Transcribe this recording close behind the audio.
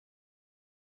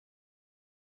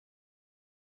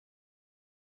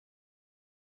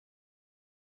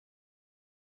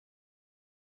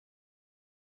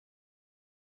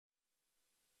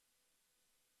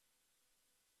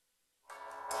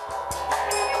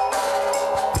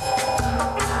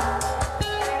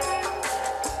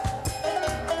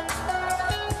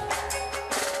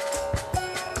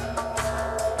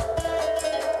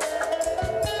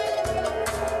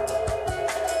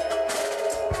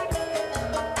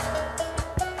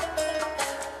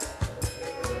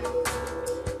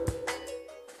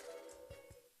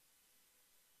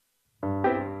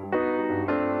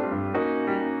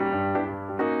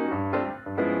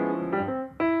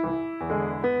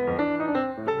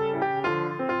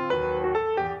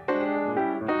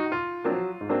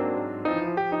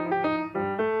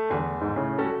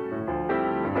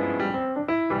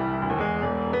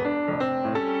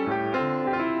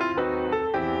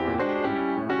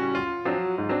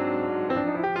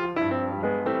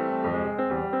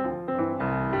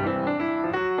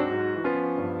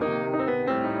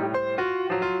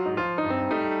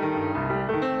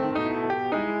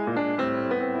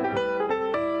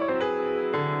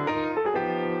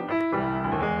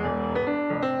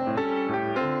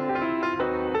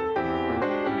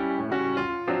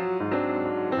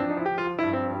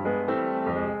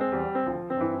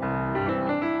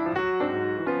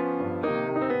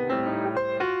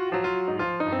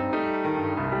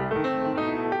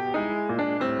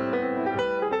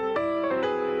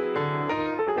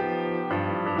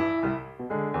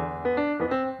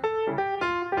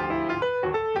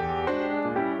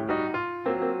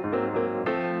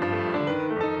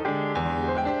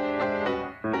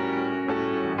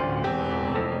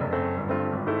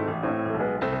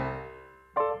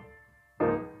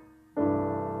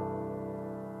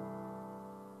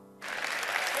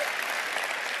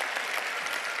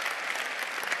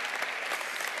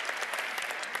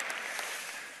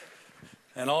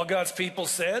And all God's people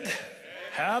said,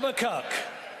 Habakkuk.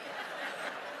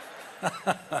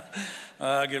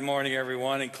 Good morning,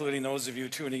 everyone, including those of you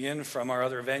tuning in from our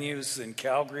other venues in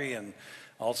Calgary and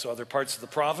also other parts of the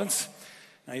province.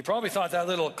 Now, you probably thought that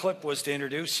little clip was to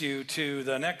introduce you to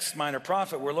the next minor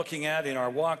prophet we're looking at in our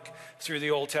walk through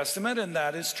the Old Testament, and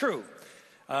that is true.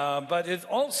 But it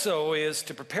also is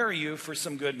to prepare you for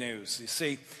some good news. You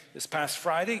see, this past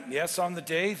Friday, yes, on the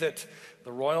day that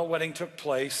the royal wedding took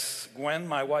place, Gwen,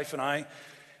 my wife, and I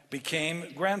became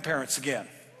grandparents again.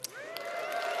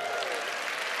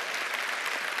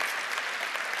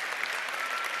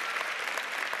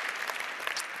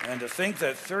 And to think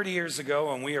that 30 years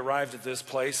ago when we arrived at this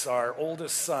place, our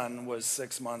oldest son was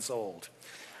 6 months old.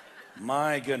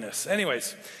 My goodness.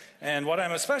 Anyways, and what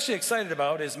I'm especially excited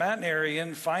about is Matt and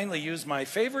Arian finally used my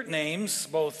favorite names,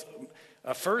 both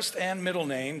a first and middle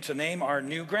name, to name our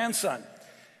new grandson,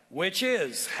 which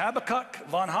is Habakkuk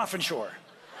von Hoffenshore.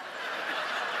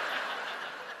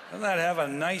 Doesn't that have a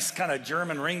nice kind of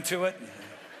German ring to it?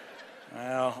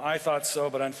 Well, I thought so,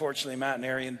 but unfortunately Matt and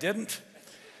Arian didn't.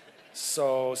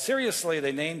 So seriously,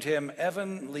 they named him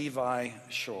Evan Levi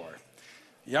Shore,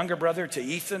 younger brother to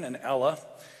Ethan and Ella.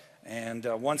 And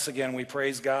once again, we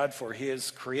praise God for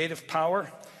his creative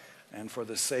power and for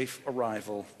the safe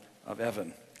arrival of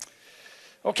Evan.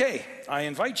 Okay, I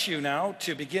invite you now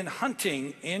to begin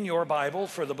hunting in your Bible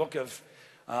for the book of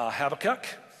Habakkuk.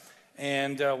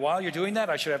 And while you're doing that,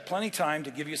 I should have plenty of time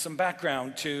to give you some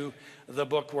background to the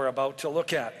book we're about to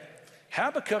look at.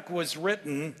 Habakkuk was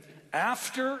written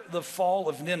after the fall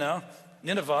of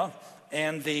Nineveh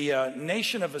and the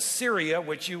nation of Assyria,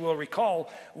 which you will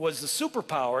recall was the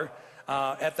superpower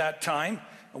at that time.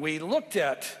 We looked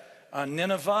at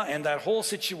Nineveh and that whole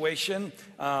situation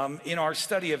in our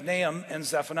study of Nahum and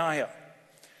Zephaniah.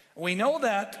 We know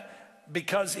that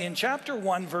because in chapter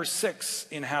 1, verse 6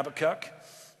 in Habakkuk,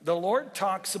 the Lord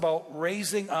talks about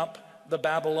raising up the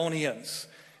Babylonians,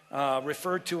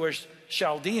 referred to as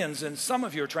Chaldeans in some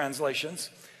of your translations,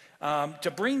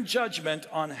 to bring judgment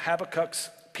on Habakkuk's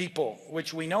people,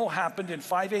 which we know happened in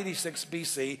 586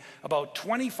 BC, about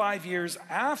 25 years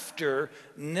after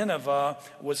Nineveh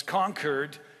was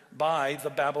conquered by the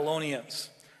Babylonians.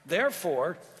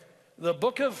 Therefore, the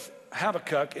book of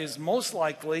Habakkuk is most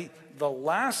likely the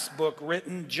last book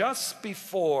written just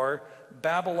before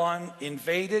Babylon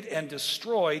invaded and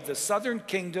destroyed the southern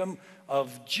kingdom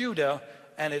of Judah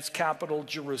and its capital,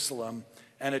 Jerusalem.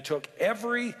 And it took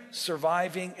every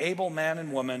surviving able man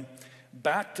and woman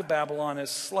back to Babylon as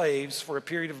slaves for a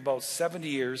period of about 70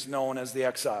 years, known as the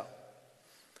exile.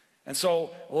 And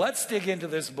so let's dig into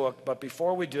this book, but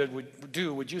before we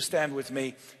do, would you stand with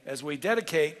me as we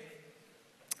dedicate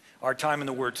our time in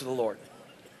the Word to the Lord?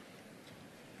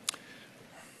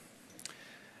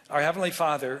 Our Heavenly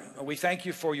Father, we thank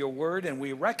you for your Word, and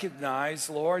we recognize,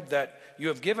 Lord, that you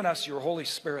have given us your Holy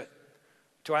Spirit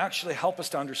to actually help us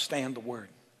to understand the Word.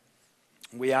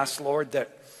 We ask, Lord,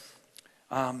 that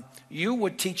you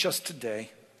would teach us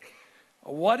today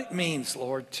what it means,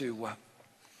 Lord, to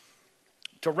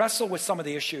wrestle with some of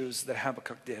the issues that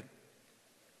Habakkuk did.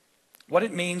 What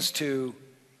it means to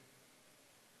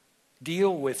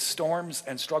deal with storms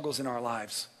and struggles in our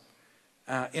lives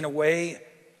in a way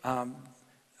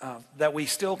that we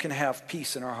still can have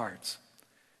peace in our hearts.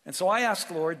 And so I ask,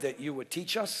 Lord, that you would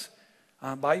teach us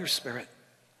by your Spirit,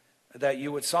 that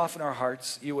you would soften our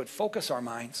hearts, you would focus our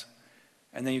minds,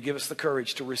 and then you give us the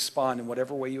courage to respond in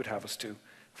whatever way you would have us to.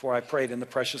 For I prayed in the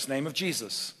precious name of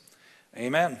Jesus.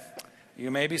 Amen.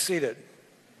 You may be seated.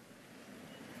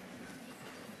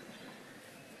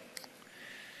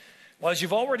 Well, as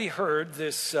you've already heard,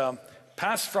 this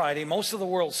past Friday, most of the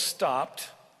world stopped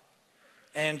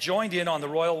and joined in on the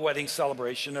royal wedding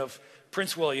celebration of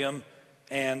Prince William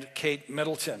and Kate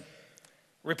Middleton.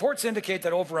 Reports indicate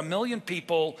that over 1 million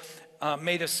people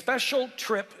made a special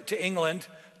trip to England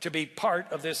to be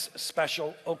part of this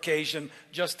special occasion,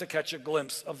 just to catch a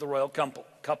glimpse of the royal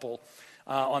couple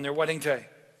on their wedding day.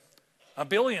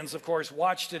 Billions, of course,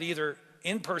 watched it either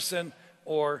in person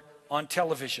or on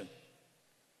television.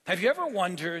 Have you ever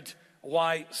wondered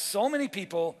why so many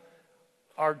people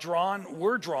were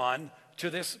drawn to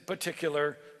this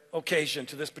particular occasion,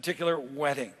 to this particular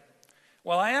wedding?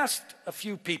 Well, I asked a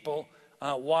few people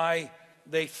why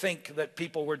they think that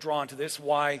people were drawn to this,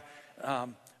 why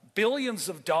billions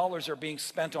of dollars are being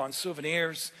spent on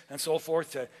souvenirs and so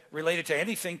forth related to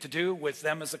anything to do with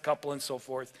them as a couple and so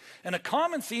forth. And a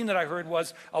common theme that I heard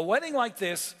was a wedding like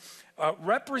this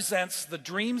represents the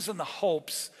dreams and the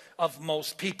hopes of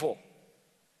most people.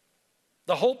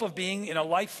 The hope of being in a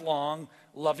lifelong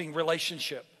loving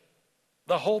relationship.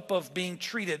 The hope of being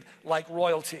treated like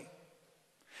royalty.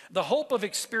 The hope of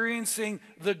experiencing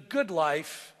the good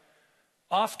life,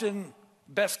 often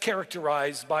best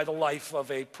characterized by the life of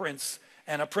a prince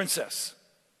and a princess.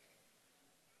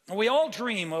 We all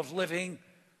dream of living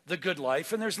the good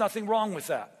life, and there's nothing wrong with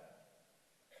that.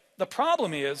 The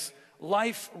problem is,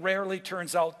 life rarely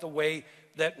turns out the way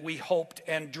that we hoped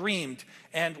and dreamed.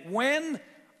 And when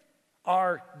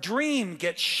our dream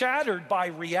gets shattered by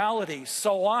reality,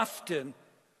 so often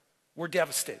we're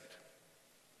devastated.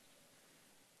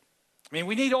 I mean,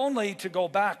 we need only to go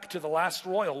back to the last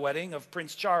royal wedding of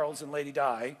Prince Charles and Lady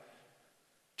Di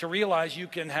to realize you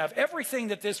can have everything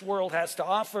that this world has to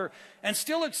offer and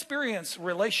still experience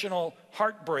relational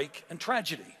heartbreak and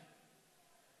tragedy.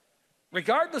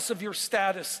 Regardless of your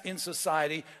status in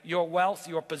society, your wealth,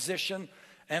 your position,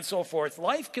 and so forth,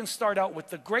 life can start out with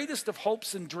the greatest of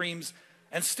hopes and dreams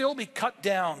and still be cut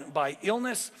down by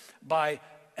illness, by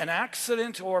an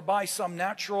accident, or by some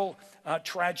natural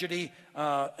tragedy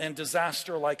and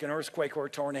disaster like an earthquake or a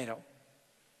tornado.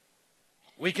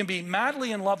 We can be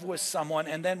madly in love with someone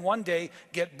and then one day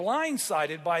get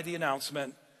blindsided by the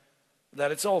announcement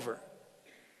that it's over.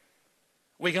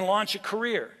 We can launch a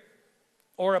career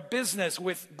or a business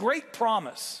with great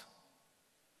promise,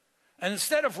 and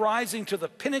instead of rising to the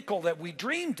pinnacle that we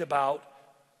dreamed about,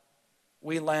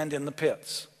 we land in the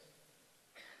pits.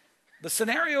 The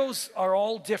scenarios are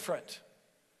all different,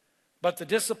 but the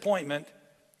disappointment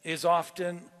is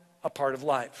often a part of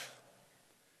life.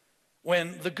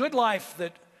 When the good life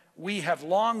that we have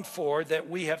longed for, that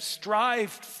we have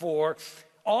strived for,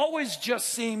 always just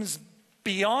seems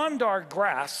beyond our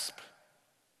grasp,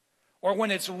 or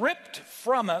when it's ripped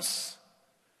from us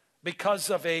because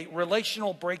of a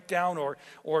relational breakdown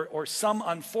or some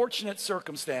unfortunate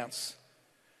circumstance,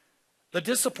 the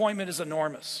disappointment is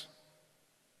enormous.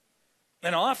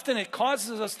 And often it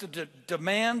causes us to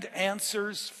demand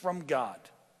answers from God,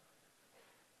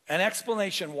 an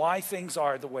explanation why things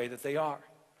are the way that they are.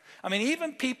 I mean,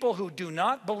 even people who do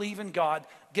not believe in God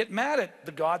get mad at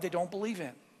the God they don't believe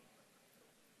in.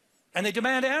 And they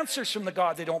demand answers from the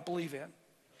God they don't believe in,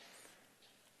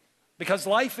 because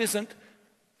life isn't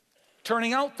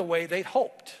turning out the way they'd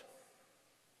hoped.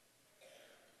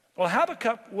 Well,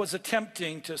 Habakkuk was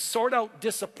attempting to sort out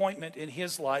disappointment in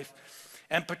his life,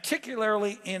 and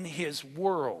particularly in his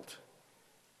world.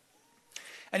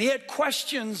 And he had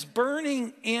questions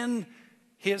burning in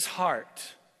his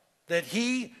heart that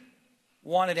he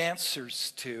wanted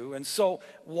answers to. And so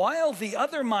while the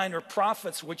other minor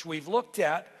prophets, which we've looked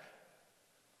at,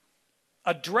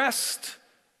 addressed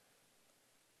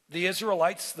the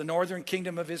Israelites, the northern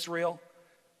kingdom of Israel,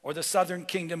 or the southern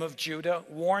kingdom of Judah,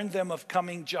 warned them of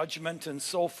coming judgment and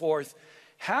so forth,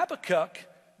 Habakkuk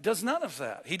does none of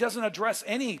that. He doesn't address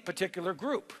any particular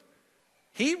group.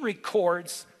 He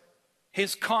records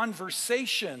his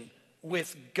conversation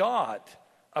with God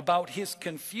about his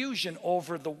confusion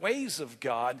over the ways of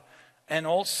God and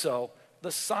also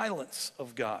the silence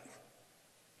of God.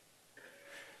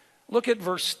 Look at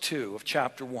verse 2 of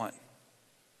chapter 1.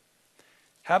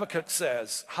 Habakkuk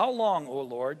says, "How long, O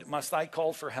Lord, must I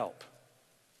call for help,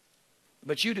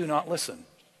 but you do not listen?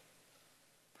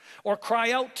 Or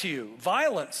cry out to you,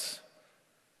 violence,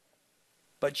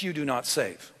 but you do not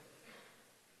save?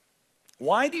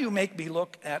 Why do you make me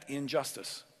look at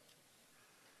injustice?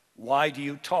 Why do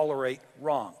you tolerate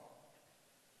wrong?"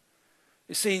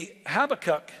 You see,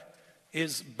 Habakkuk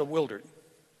is bewildered.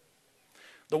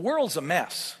 The world's a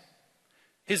mess.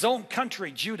 His own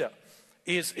country, Judah,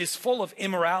 is full of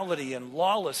immorality and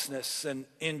lawlessness and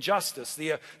injustice.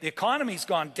 The economy's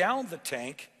gone down the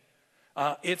tank.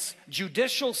 Its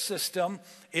judicial system,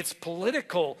 its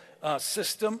political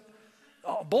system,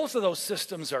 both of those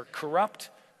systems are corrupt.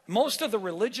 Most of the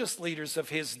religious leaders of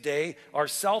his day are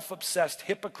self-obsessed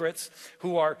hypocrites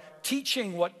who are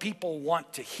teaching what people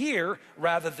want to hear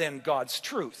rather than God's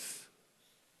truth.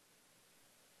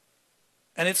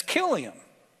 And it's killing him.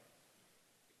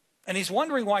 And he's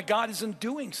wondering why God isn't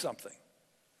doing something.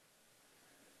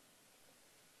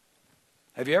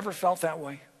 Have you ever felt that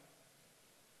way?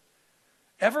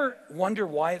 Ever wonder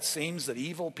why it seems that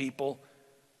evil people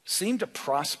seem to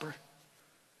prosper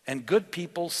and good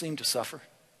people seem to suffer?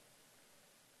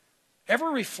 Ever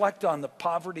reflect on the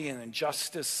poverty and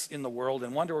injustice in the world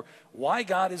and wonder why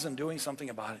God isn't doing something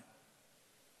about it?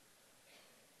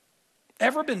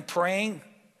 Ever been praying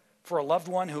for a loved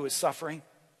one who is suffering?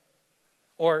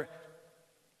 Or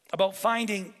about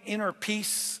finding inner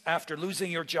peace after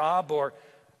losing your job, or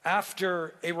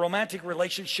after a romantic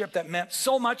relationship that meant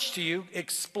so much to you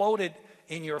exploded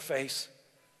in your face?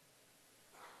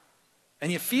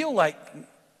 And you feel like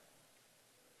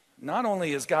not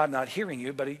only is God not hearing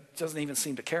you, but he doesn't even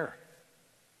seem to care.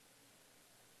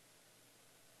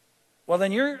 well,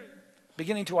 then you're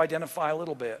beginning to identify a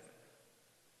little bit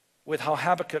with how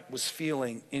Habakkuk was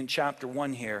feeling in chapter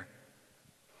 1 here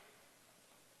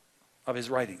of his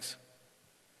writings.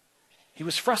 He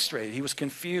was frustrated, he was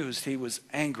confused, he was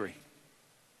angry.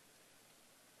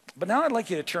 But now I'd like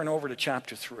you to turn over to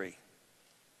chapter 3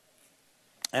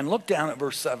 and look down at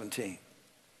verse 17.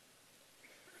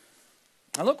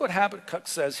 And look what Habakkuk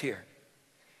says here.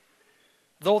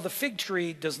 Though the fig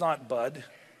tree does not bud,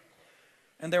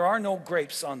 and there are no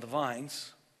grapes on the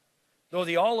vines, though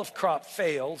the olive crop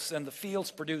fails and the fields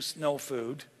produce no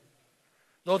food,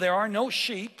 though there are no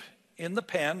sheep in the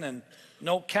pen and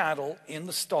no cattle in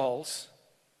the stalls.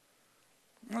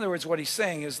 In other words, what he's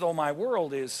saying is, though my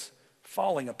world is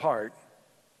falling apart,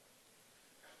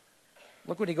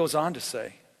 look what he goes on to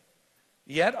say.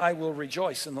 Yet I will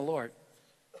rejoice in the Lord.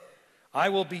 I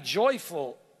will be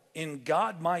joyful in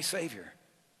God my Savior.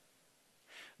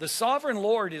 The sovereign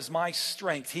Lord is my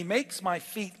strength. He makes my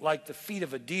feet like the feet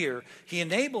of a deer. He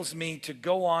enables me to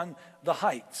go on the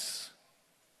heights.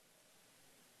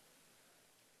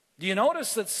 Do you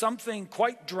notice that something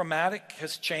quite dramatic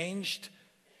has changed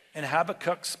in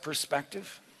Habakkuk's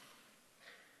perspective?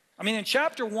 I mean, in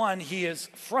chapter 1, he is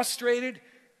frustrated.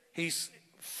 He's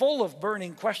full of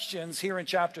burning questions. Here in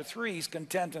chapter 3, he's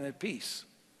content and at peace.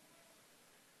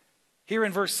 Here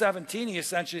in verse 17, he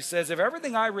essentially says, if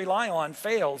everything I rely on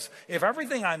fails, if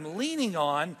everything I'm leaning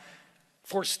on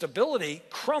for stability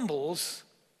crumbles,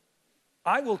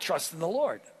 I will trust in the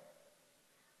Lord.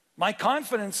 My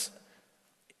confidence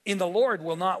in the Lord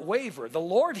will not waver. The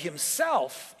Lord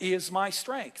himself is my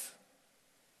strength.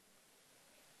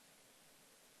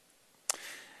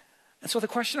 And so the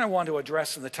question I want to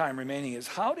address in the time remaining is,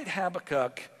 how did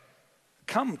Habakkuk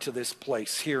come to this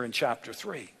place here in chapter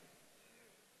 3?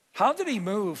 How did he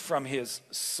move from his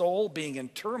soul being in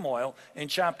turmoil in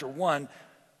chapter 1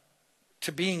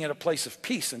 to being in a place of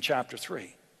peace in chapter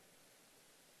 3?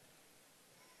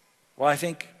 Well, I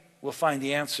think we'll find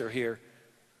the answer here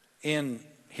in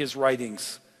his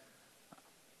writings.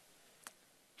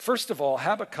 First of all,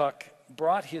 Habakkuk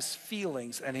brought his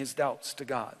feelings and his doubts to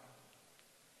God.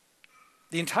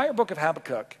 The entire book of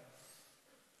Habakkuk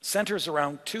centers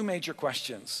around two major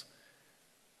questions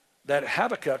that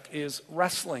Habakkuk is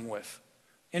wrestling with.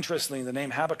 Interestingly, the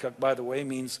name Habakkuk, by the way,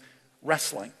 means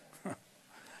wrestling.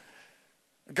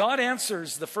 God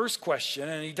answers the first question,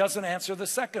 and he doesn't answer the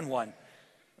second one,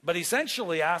 but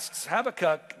essentially asks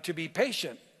Habakkuk to be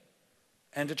patient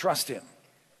and to trust him.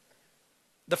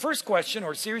 The first question,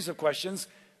 or series of questions,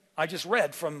 I just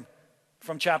read from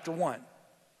chapter 1.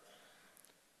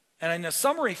 And in a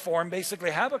summary form,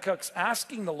 basically, Habakkuk's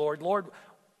asking the Lord, Lord,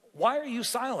 why are you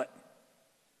silent?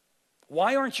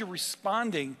 Why aren't you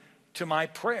responding to my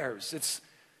prayers?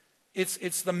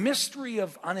 It's the mystery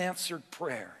of unanswered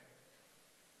prayer.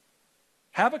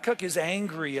 Habakkuk is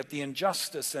angry at the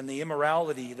injustice and the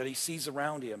immorality that he sees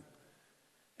around him.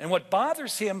 And what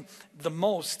bothers him the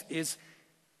most is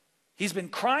he's been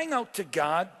crying out to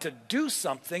God to do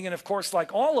something. And of course,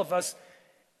 like all of us,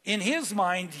 in his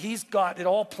mind, he's got it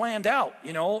all planned out.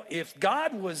 You know, if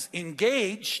God was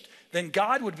engaged, then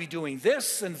God would be doing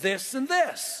this and this and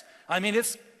this. I mean,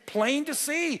 it's plain to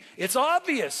see. It's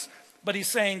obvious. But he's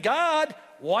saying, God,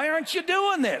 why aren't you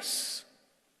doing this?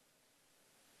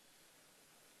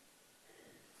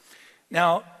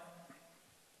 Now,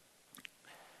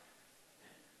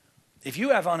 if you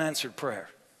have unanswered prayer,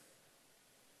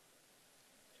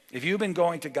 if you've been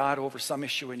going to God over some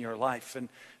issue in your life and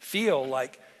feel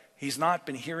like he's not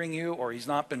been hearing you or he's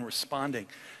not been responding,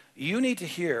 you need to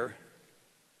hear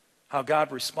how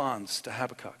God responds to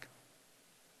Habakkuk.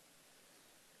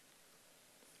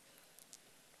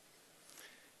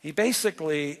 He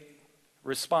basically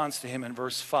responds to him in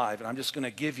verse 5, and I'm just going to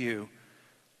give you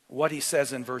what he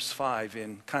says in verse 5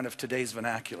 in kind of today's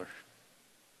vernacular.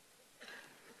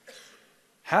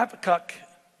 Habakkuk,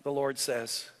 the Lord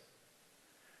says,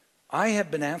 I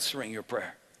have been answering your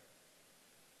prayer.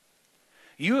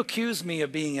 You accuse me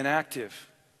of being inactive,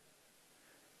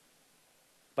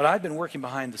 but I've been working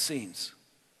behind the scenes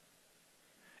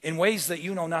in ways that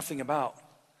you know nothing about.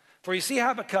 For you see,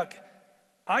 Habakkuk,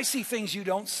 I see things you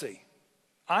don't see.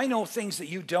 I know things that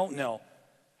you don't know.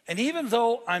 And even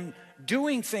though I'm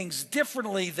doing things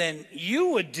differently than you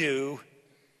would do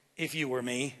if you were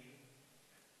me,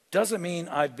 doesn't mean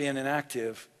I've been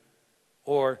inactive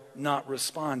or not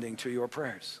responding to your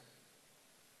prayers.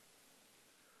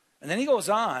 And then he goes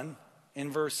on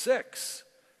in verse 6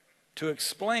 to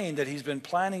explain that he's been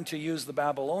planning to use the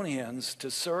Babylonians to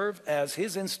serve as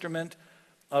his instrument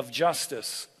of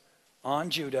justice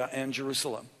on Judah and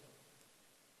Jerusalem.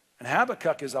 And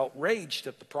Habakkuk is outraged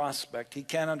at the prospect. He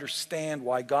can't understand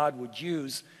why God would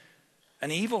use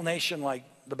an evil nation like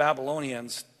the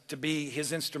Babylonians to be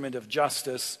his instrument of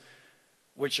justice,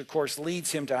 which of course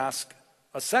leads him to ask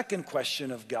a second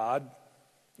question of God,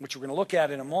 which we're going to look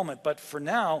at in a moment. But for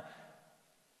now,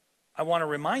 I want to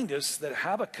remind us that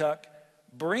Habakkuk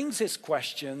brings his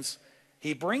questions,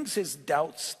 he brings his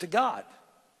doubts to God.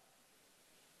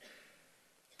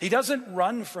 He doesn't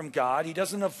run from God. He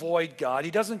doesn't avoid God.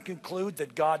 He doesn't conclude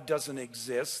that God doesn't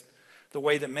exist the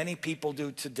way that many people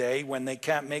do today when they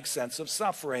can't make sense of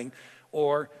suffering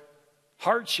or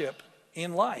hardship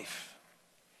in life.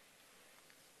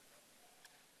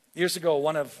 Years ago,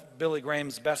 one of Billy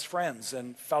Graham's best friends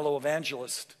and fellow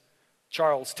evangelist,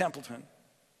 Charles Templeton,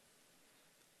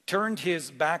 turned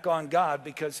his back on God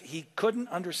because he couldn't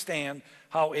understand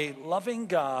how a loving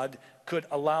God could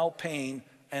allow pain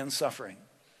and suffering.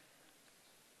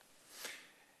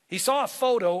 He saw a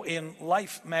photo in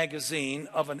Life magazine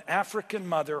of an African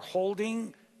mother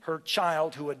holding her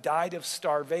child who had died of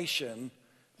starvation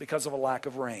because of a lack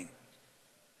of rain.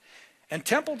 And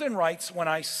Templeton writes, "When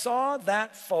I saw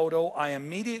that photo, I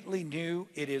immediately knew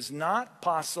it is not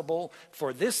possible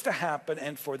for this to happen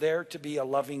and for there to be a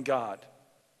loving God.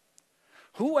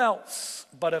 Who else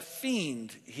but a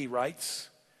fiend," he writes,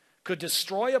 "could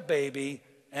destroy a baby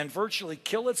and virtually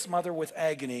kill its mother with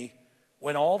agony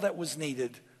when all that was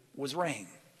needed was rain?"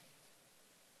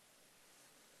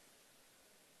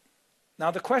 Now,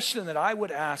 the question that I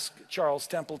would ask Charles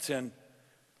Templeton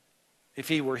if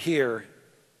he were here,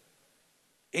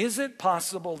 is it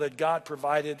possible that God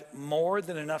provided more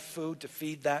than enough food to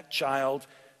feed that child,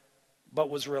 but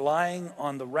was relying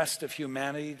on the rest of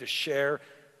humanity to share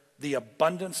the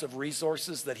abundance of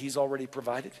resources that he's already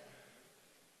provided?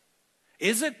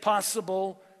 Is it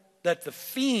possible that the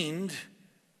fiend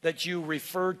that you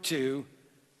referred to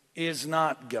is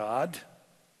not God,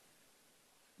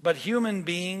 but human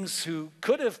beings who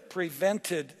could have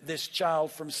prevented this child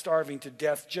from starving to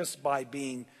death just by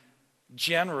being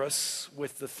generous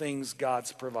with the things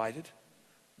God's provided,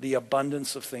 the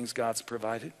abundance of things God's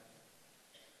provided?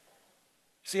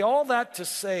 See, all that to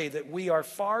say that we are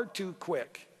far too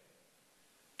quick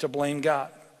to blame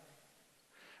God.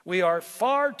 We are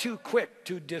far too quick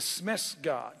to dismiss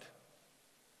God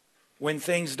when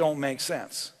things don't make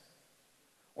sense,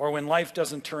 or when life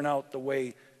doesn't turn out the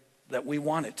way that we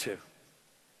want it to.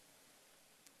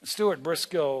 Stuart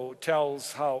Briscoe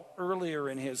tells how earlier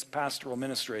in his pastoral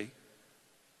ministry,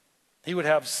 he would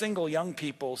have single young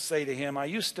people say to him, "I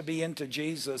used to be into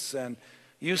Jesus and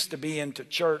used to be into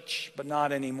church, but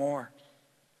not anymore.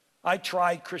 I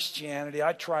tried Christianity,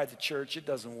 I tried the church, it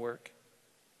doesn't work."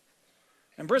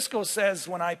 And Briscoe says,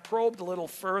 when I probed a little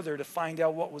further to find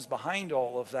out what was behind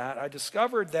all of that, I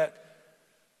discovered that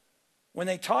when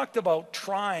they talked about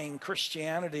trying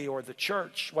Christianity or the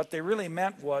church, what they really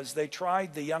meant was they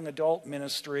tried the young adult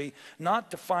ministry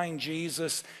not to find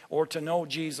Jesus or to know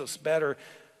Jesus better.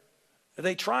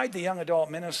 They tried the young adult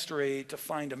ministry to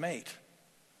find a mate.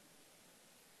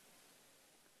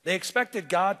 They expected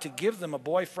God to give them a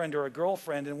boyfriend or a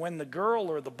girlfriend, and when the girl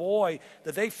or the boy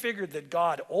that they figured that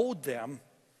God owed them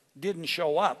didn't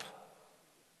show up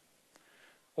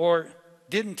or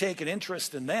didn't take an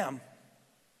interest in them,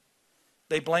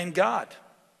 they blamed God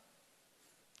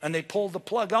and they pulled the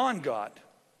plug on God.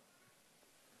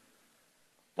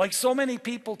 Like so many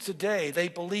people today, they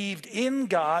believed in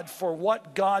God for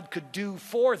what God could do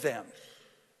for them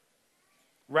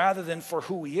rather than for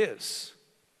who He is.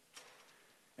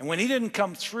 And when He didn't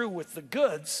come through with the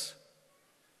goods,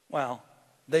 well,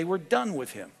 they were done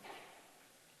with Him.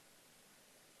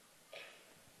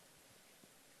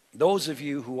 Those of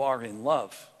you who are in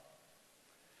love,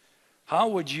 how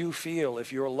would you feel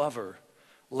if your lover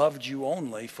loved you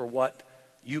only for what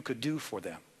you could do for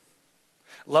them?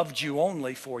 Loved you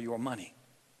only for your money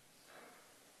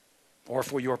or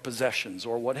for your possessions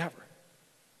or whatever?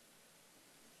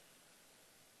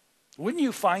 Wouldn't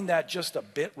you find that just a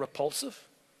bit repulsive?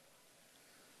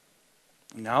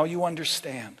 Now you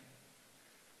understand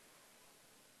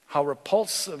how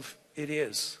repulsive it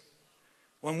is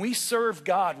when we serve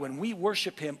God, when we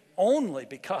worship Him only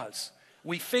because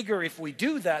we figure if we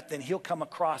do that, then He'll come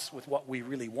across with what we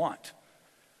really want,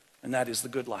 and that is the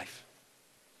good life.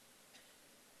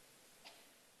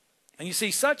 And you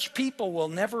see, such people will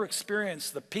never experience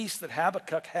the peace that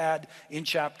Habakkuk had in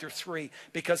chapter 3,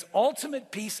 because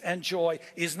ultimate peace and joy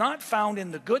is not found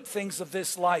in the good things of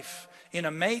this life, in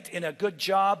a mate, in a good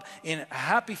job, in a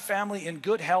happy family, in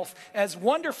good health, as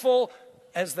wonderful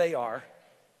as they are.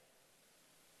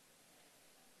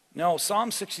 No,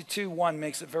 Psalm 62:1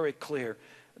 makes it very clear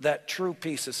that true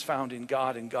peace is found in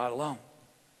God and God alone.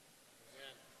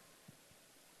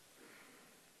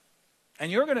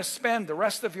 And you're going to spend the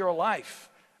rest of your life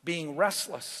being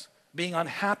restless, being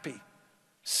unhappy,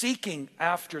 seeking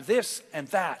after this and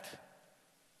that.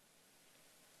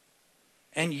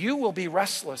 And you will be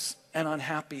restless and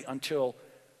unhappy until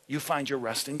you find your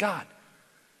rest in God.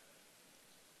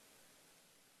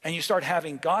 And you start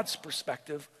having God's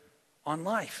perspective on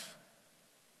life.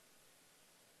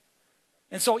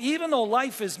 And so even though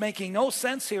life is making no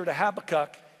sense here to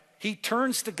Habakkuk, he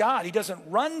turns to God. He doesn't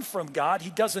run from God. He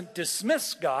doesn't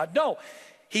dismiss God. No,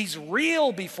 he's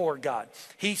real before God.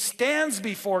 He stands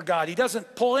before God. He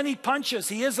doesn't pull any punches.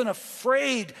 He isn't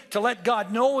afraid to let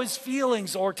God know his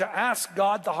feelings or to ask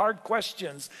God the hard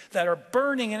questions that are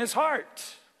burning in his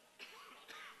heart.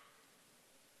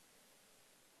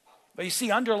 But you see,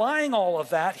 underlying all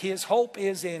of that, his hope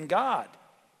is in God.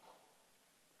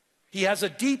 He has a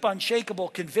deep, unshakable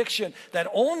conviction that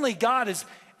only God is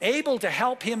able to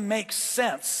help him make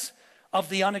sense of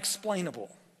the unexplainable.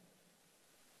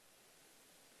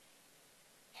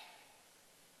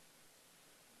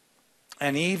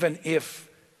 And even if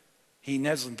he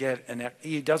doesn't get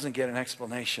an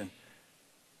explanation,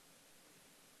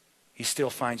 he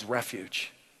still finds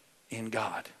refuge in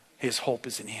God. His hope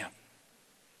is in him.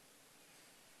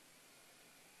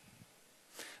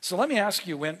 So let me ask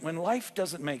you, when life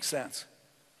doesn't make sense,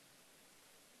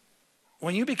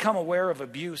 when you become aware of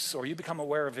abuse or you become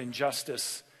aware of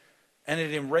injustice and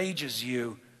it enrages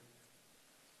you,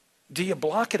 do you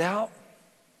block it out?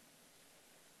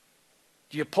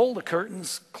 Do you pull the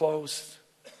curtains closed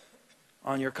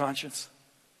on your conscience?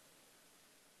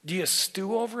 Do you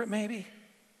stew over it maybe?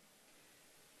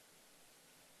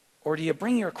 Or do you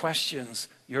bring your questions,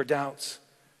 your doubts,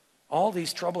 all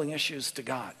these troubling issues to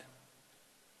God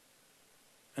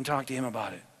and talk to him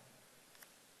about it?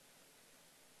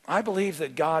 I believe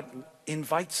that God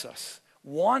invites us,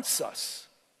 wants us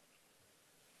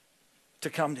to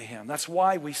come to him. That's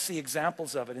why we see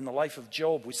examples of it in the life of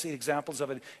Job. We see examples of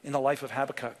it in the life of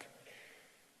Habakkuk.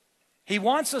 He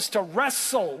wants us to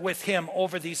wrestle with him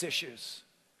over these issues.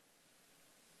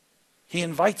 He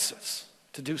invites us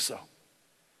to do so,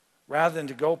 rather than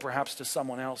to go perhaps to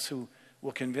someone else who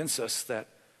will convince us that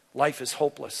life is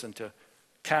hopeless and to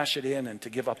cash it in and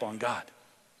to give up on God.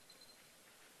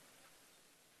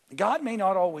 God may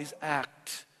not always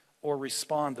act or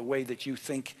respond the way that you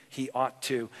think he ought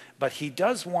to, but he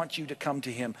does want you to come to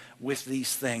him with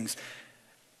these things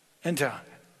and to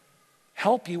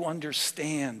help you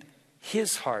understand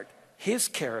his heart, his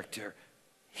character,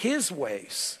 his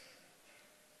ways,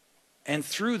 and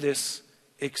through this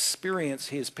experience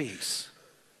his peace.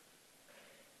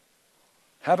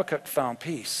 Habakkuk found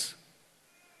peace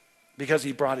because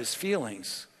he brought his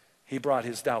feelings, he brought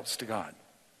his doubts to God.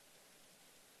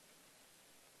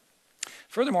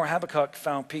 Furthermore, Habakkuk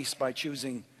found peace by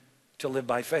choosing to live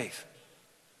by faith.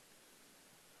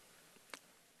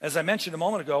 As I mentioned a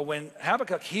moment ago, when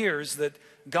Habakkuk hears that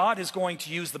God is going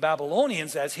to use the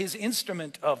Babylonians as his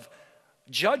instrument of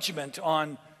judgment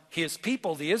on his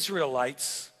people, the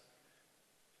Israelites,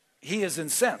 he is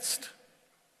incensed.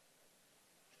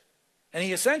 And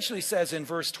he essentially says in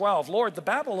verse 12, Lord, the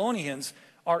Babylonians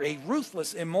are a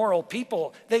ruthless, immoral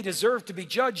people. They deserve to be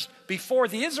judged before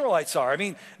the Israelites are. I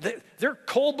mean, they're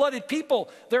cold-blooded people.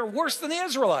 They're worse than the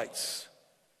Israelites.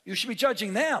 You should be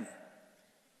judging them.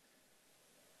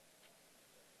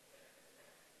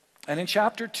 And in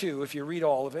chapter 2, if you read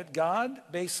all of it, God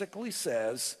basically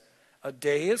says, a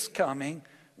day is coming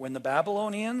when the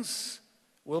Babylonians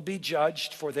will be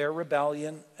judged for their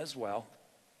rebellion as well.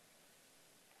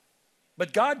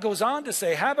 But God goes on to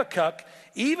say, Habakkuk,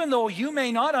 even though you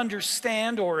may not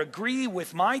understand or agree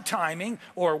with my timing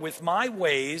or with my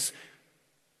ways,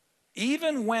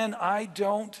 even when I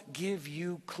don't give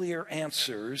you clear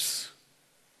answers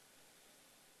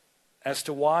as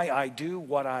to why I do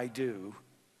what I do,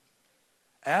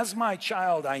 as my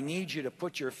child, I need you to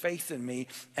put your faith in me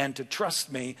and to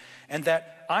trust me, and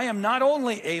that I am not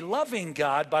only a loving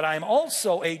God, but I'm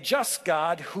also a just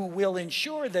God who will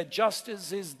ensure that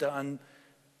justice is done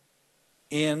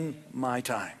in my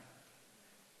time.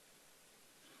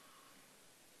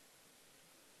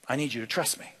 I need you to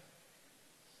trust me.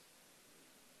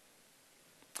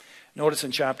 Notice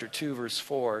in chapter 2, verse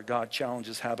 4, God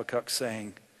challenges Habakkuk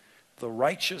saying, the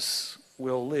righteous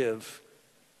will live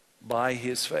by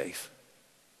his faith.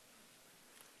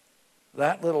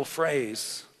 That little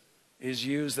phrase is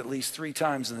used at least 3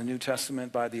 times in the New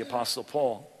Testament by the Apostle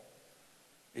Paul.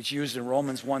 It's used in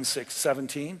Romans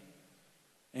 1:17,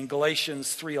 in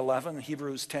Galatians 3:11,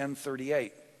 Hebrews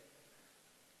 10:38.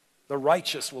 The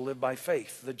righteous will live by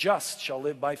faith. The just shall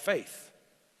live by faith.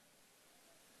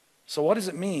 So what does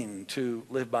it mean to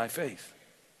live by faith?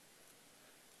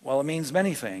 Well, it means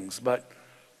many things, but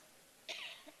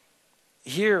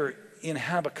here in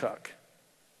Habakkuk,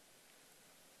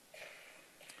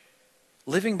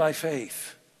 living by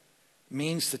faith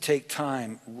means to take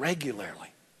time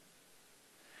regularly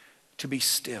to be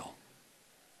still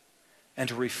and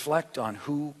to reflect on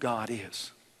who God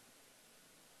is.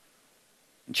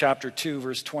 In chapter 2,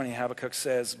 verse 20, Habakkuk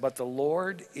says, "But the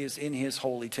Lord is in his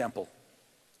holy temple.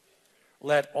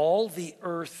 Let all the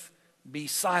earth be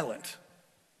silent.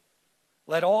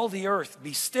 Let all the earth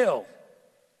be still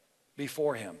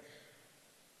before him."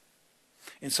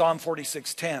 In Psalm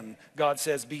 46:10, God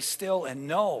says, "Be still and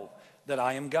know that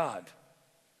I am God."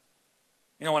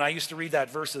 You know, when I used to read that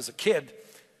verse as a kid,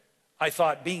 I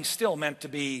thought being still meant to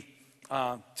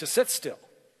sit still.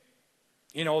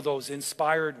 You know, those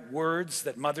inspired words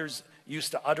that mothers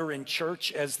used to utter in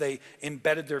church as they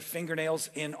embedded their fingernails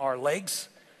in our legs.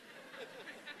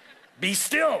 Be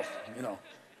still, you know,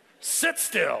 sit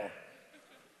still.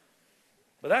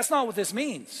 But that's not what this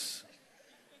means.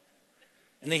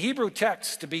 In the Hebrew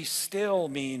text, to be still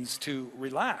means to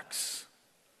relax,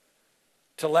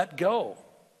 to let go,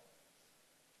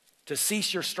 to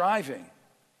cease your striving.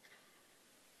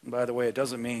 And by the way, it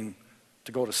doesn't mean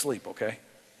to go to sleep, okay?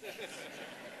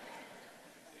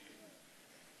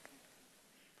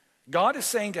 God is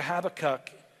saying to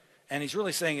Habakkuk, and he's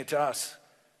really saying it to us,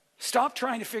 stop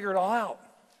trying to figure it all out.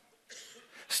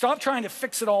 Stop trying to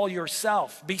fix it all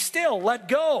yourself. Be still, let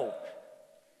go,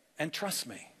 and trust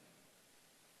me.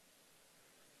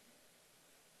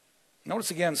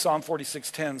 Notice again, Psalm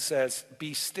 46:10 says,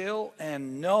 "Be still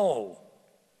and know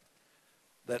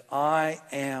that I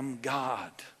am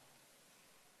God."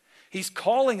 He's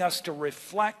calling us to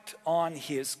reflect on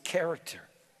his character.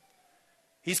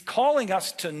 He's calling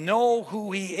us to know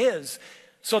who he is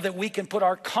so that we can put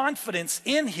our confidence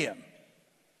in him.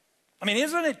 I mean,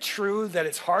 isn't it true that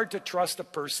it's hard to trust a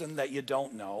person that you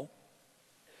don't know?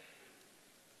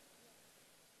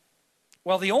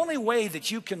 Well, the only way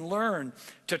that you can learn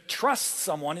to trust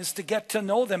someone is to get to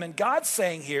know them. And God's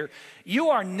saying here, you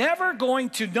are never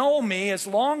going to know me as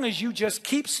long as you just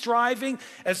keep striving,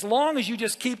 as long as you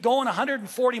just keep going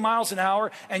 140 miles an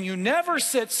hour, and you never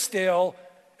sit still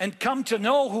and come to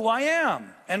know who I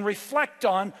am and reflect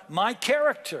on my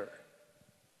character.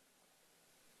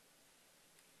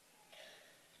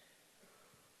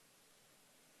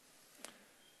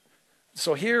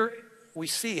 So here we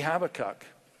see Habakkuk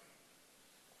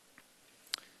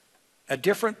at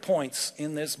different points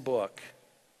in this book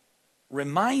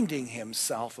reminding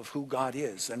himself of who God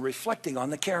is and reflecting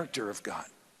on the character of God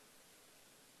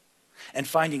and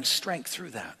finding strength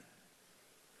through that.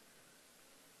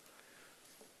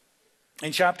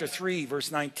 In chapter 3,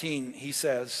 verse 19, he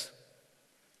says,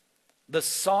 "The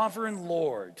sovereign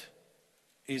Lord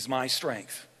is my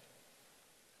strength.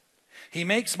 He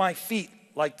makes my feet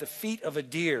like the feet of a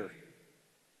deer.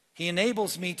 He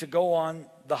enables me to go on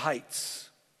the heights."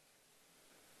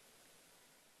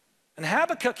 And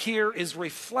Habakkuk here is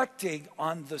reflecting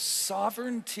on the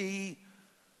sovereignty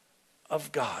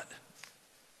of God.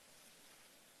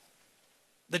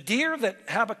 The deer that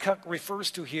Habakkuk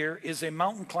refers to here is a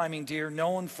mountain climbing deer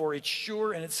known for its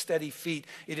sure and its steady feet.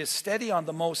 It is steady on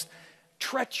the most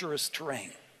treacherous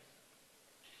terrain.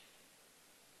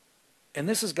 And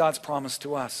this is God's promise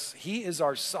to us. He is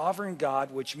our sovereign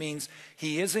God, which means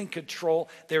he is in control.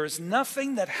 There is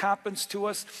nothing that happens to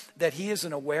us that he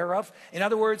isn't aware of. In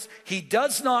other words, he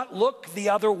does not look the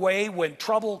other way when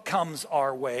trouble comes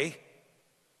our way.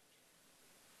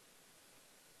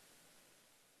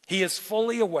 He is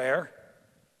fully aware.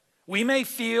 We may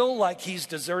feel like he's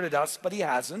deserted us, but he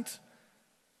hasn't.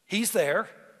 He's there.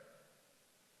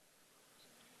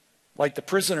 Like the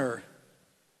prisoner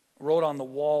wrote on the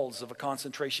walls of a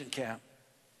concentration camp.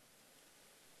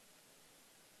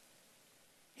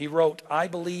 He wrote, "I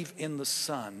believe in the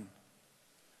sun,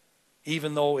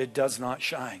 even though it does not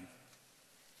shine.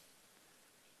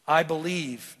 I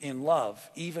believe in love,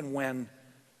 even when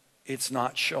it's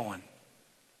not shown.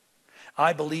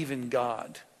 I believe in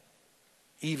God,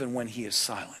 even when he is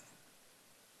silent."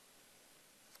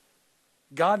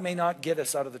 God may not get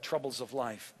us out of the troubles of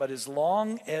life, but as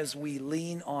long as we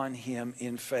lean on him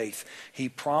in faith, he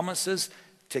promises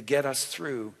to get us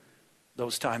through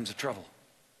those times of trouble.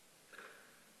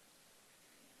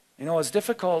 You know, as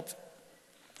difficult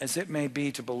as it may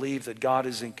be to believe that God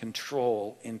is in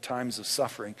control in times of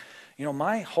suffering, you know,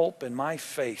 my hope and my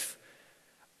faith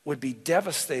would be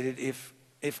devastated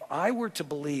if I were to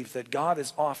believe that God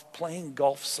is off playing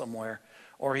golf somewhere,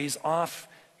 or he's off,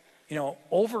 you know,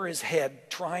 over his head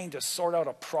trying to sort out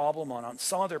a problem on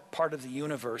some other part of the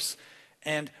universe.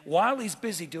 And while he's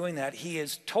busy doing that, he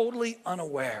is totally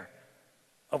unaware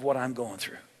of what I'm going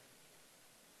through.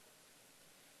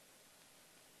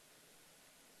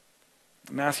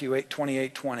 Matthew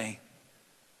 28:20,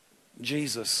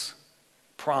 Jesus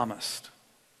promised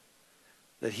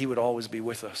that he would always be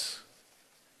with us.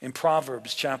 In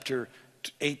Proverbs chapter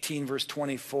 18, verse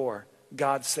 24,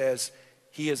 God says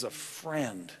he is a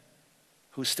friend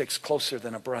who sticks closer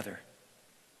than a brother.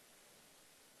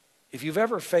 If you've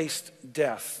ever faced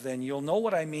death, then you'll know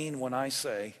what I mean when I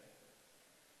say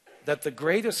that the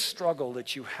greatest struggle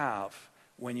that you have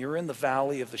when you're in the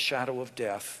valley of the shadow of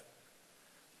death,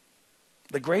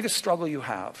 the greatest struggle you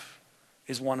have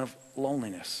is one of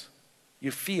loneliness.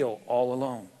 You feel all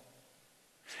alone.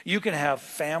 You can have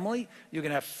family, you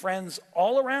can have friends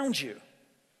all around you,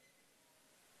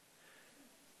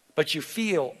 but you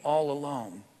feel all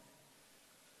alone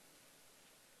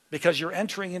because you're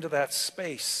entering into that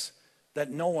space that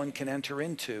no one can enter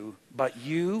into but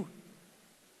you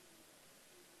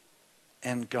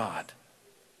and God.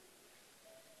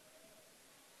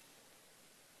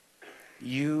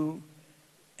 You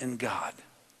and God.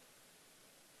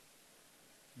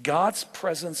 God's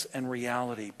presence and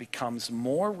reality becomes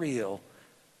more real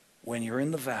when you're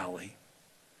in the valley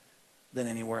than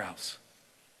anywhere else.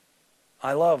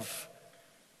 I love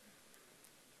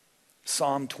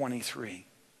Psalm 23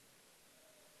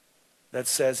 that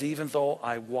says, even though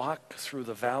I walk through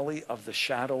the valley of the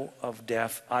shadow of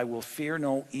death, I will fear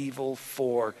no evil,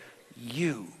 for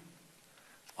you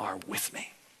are with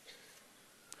me.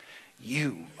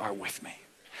 You are with me.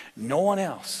 No one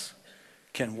else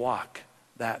can walk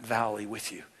that valley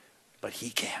with you, but he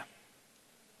can.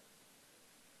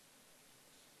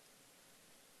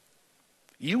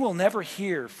 You will never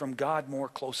hear from God more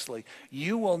closely.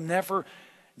 You will never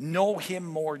know him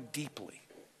more deeply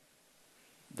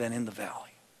than in the valley,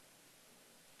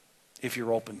 if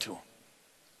you're open to him.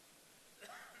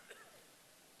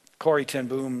 Corrie ten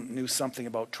Boom knew something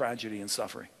about tragedy and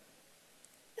suffering.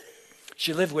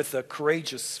 She lived with a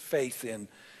courageous faith in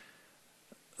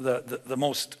the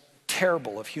most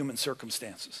terrible of human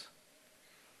circumstances.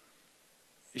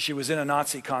 She was in a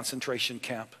Nazi concentration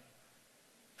camp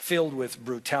filled with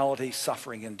brutality,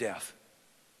 suffering, and death.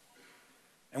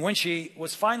 And when she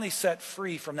was finally set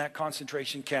free from that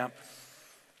concentration camp,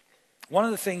 one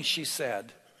of the things she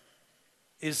said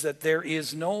is that there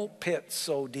is no pit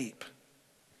so deep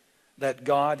that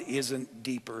God isn't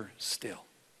deeper still.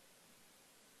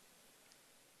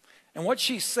 And what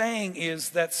she's saying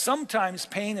is that sometimes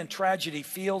pain and tragedy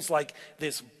feels like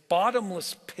this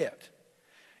bottomless pit.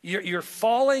 You're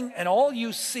falling and all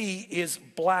you see is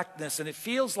blackness, and it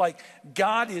feels like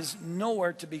God is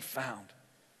nowhere to be found.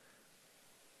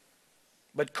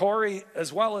 But Corrie,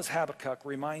 as well as Habakkuk,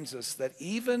 reminds us that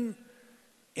even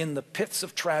in the pits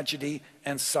of tragedy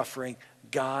and suffering,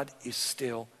 God is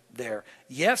still there.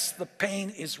 Yes, the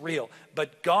pain is real,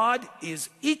 but God is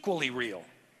equally real.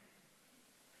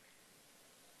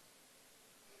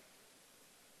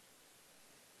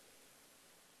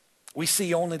 We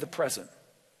see only the present.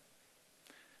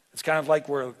 It's kind of like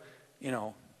we're,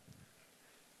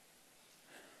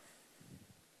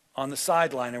 on the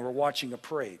sideline and we're watching a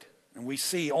parade, and we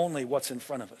see only what's in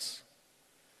front of us.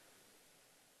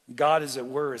 God, as it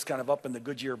were, is kind of up in the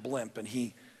Goodyear blimp, and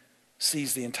he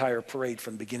sees the entire parade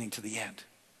from the beginning to the end.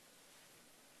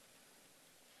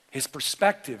 His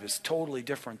perspective is totally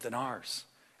different than ours.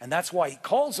 And that's why he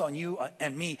calls on you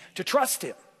and me to trust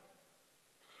him.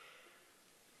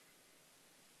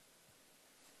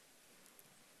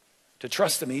 To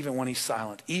trust him even when he's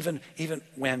silent, even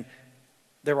when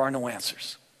there are no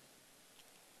answers.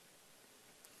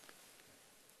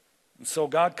 And so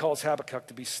God calls Habakkuk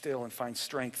to be still and find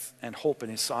strength and hope in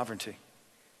his sovereignty.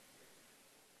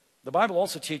 The Bible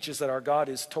also teaches that our God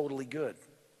is totally good.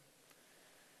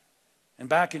 And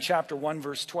back in chapter 1,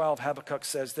 verse 12, Habakkuk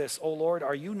says this, "O Lord,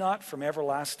 are you not from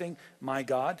everlasting, my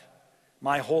God,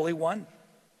 my Holy One?"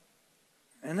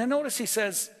 And then notice he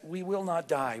says, "We will not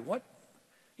die." What?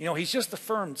 He's just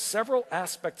affirmed several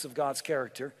aspects of God's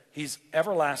character. He's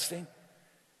everlasting.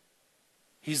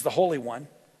 He's the Holy One.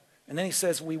 And then he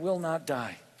says, "We will not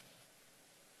die."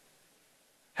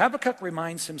 Habakkuk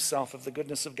reminds himself of the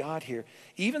goodness of God here.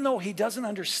 Even though he doesn't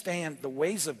understand the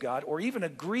ways of God or even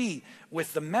agree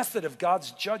with the method of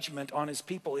God's judgment on his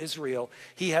people Israel,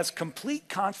 he has complete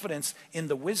confidence in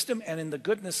the wisdom and in the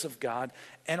goodness of God,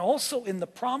 and also in the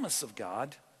promise of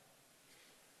God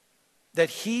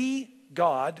that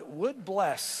God would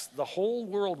bless the whole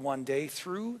world one day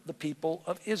through the people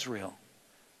of Israel.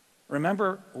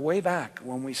 Remember way back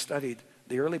when we studied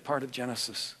the early part of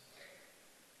Genesis,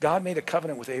 God made a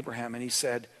covenant with Abraham, and he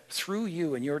said, through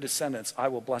you and your descendants, I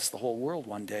will bless the whole world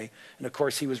one day. And of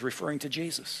course, he was referring to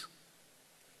Jesus.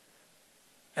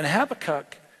 And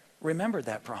Habakkuk remembered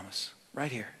that promise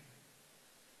right here.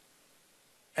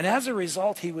 And as a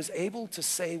result, he was able to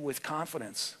say with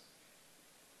confidence,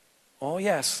 oh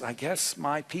yes, I guess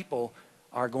my people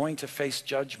are going to face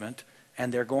judgment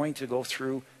and they're going to go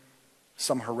through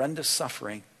some horrendous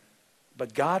suffering,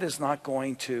 but God is not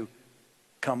going to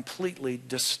completely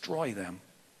destroy them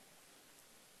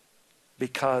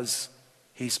because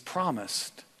he's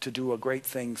promised to do a great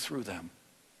thing through them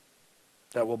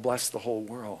that will bless the whole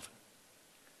world.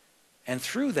 And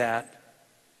through that,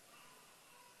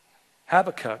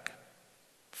 Habakkuk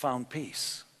found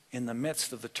peace in the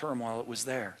midst of the turmoil that was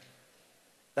there.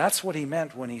 That's what he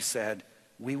meant when he said,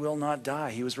 we will not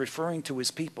die. He was referring to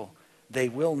his people. They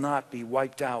will not be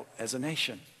wiped out as a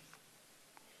nation.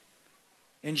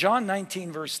 In John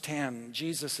 19, verse 10,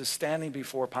 Jesus is standing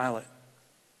before Pilate.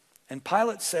 And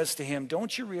Pilate says to him,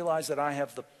 don't you realize that I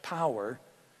have the power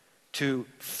to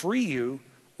free you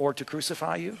or to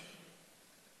crucify you?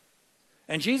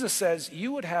 And Jesus says,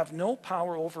 you would have no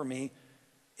power over me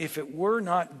if it were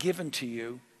not given to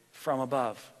you from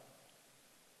above.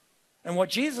 And what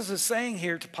Jesus is saying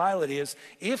here to Pilate is,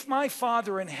 if my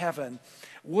Father in heaven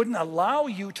wouldn't allow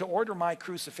you to order my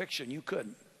crucifixion, you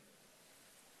couldn't.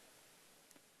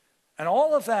 And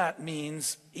all of that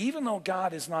means, even though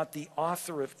God is not the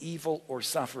author of evil or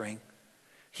suffering,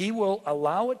 he will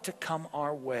allow it to come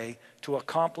our way to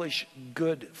accomplish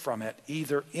good from it,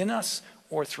 either in us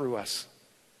or through us.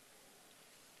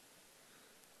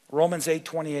 Romans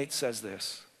 8:28 says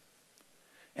this,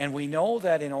 and we know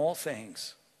that in all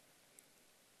things,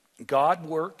 God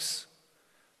works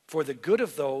for the good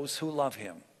of those who love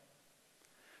him,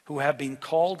 who have been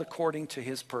called according to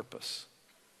his purpose.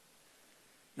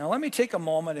 Now let me take a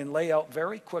moment and lay out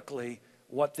very quickly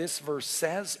what this verse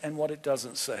says and what it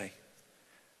doesn't say.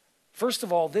 First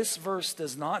of all, this verse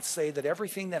does not say that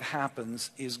everything that happens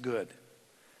is good,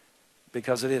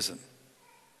 because it isn't.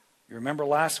 You remember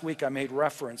last week I made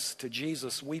reference to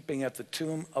Jesus weeping at the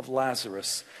tomb of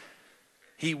Lazarus.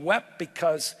 He wept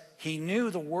because he knew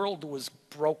the world was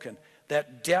broken,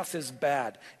 that death is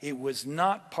bad. It was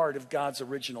not part of God's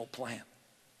original plan.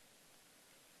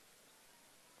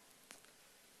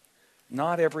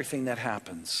 Not everything that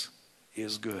happens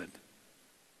is good.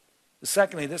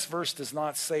 Secondly, this verse does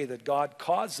not say that God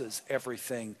causes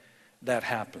everything that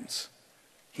happens.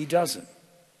 He doesn't.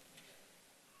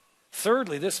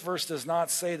 Thirdly, this verse does not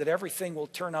say that everything will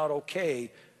turn out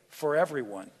okay for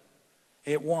everyone.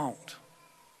 It won't.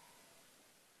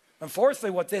 And fourthly,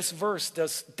 what this verse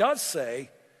does say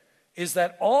is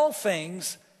that all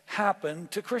things happen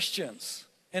to Christians.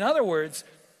 In other words,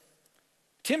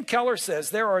 Tim Keller says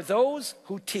there are those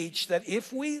who teach that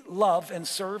if we love and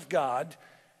serve God,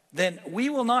 then we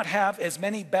will not have as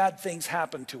many bad things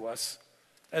happen to us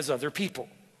as other people.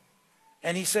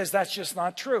 And he says that's just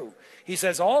not true. He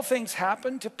says all things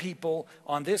happen to people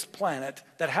on this planet,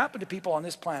 that happen to people on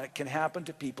this planet can happen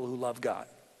to people who love God.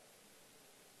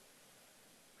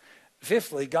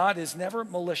 Fifthly, God is never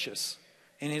malicious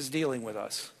in his dealing with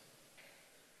us.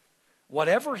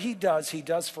 Whatever he does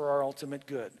for our ultimate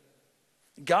good.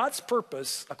 God's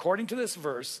purpose, according to this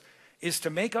verse, is to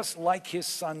make us like his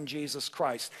Son, Jesus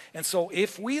Christ. And so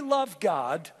if we love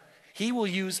God, he will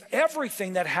use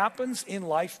everything that happens in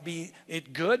life, be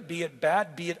it good, be it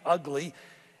bad, be it ugly,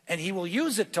 and he will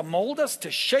use it to mold us, to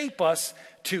shape us,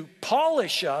 to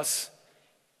polish us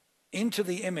into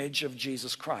the image of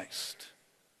Jesus Christ.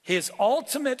 His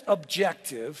ultimate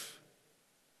objective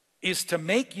is to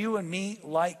make you and me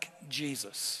like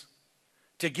Jesus,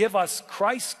 to give us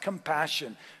Christ's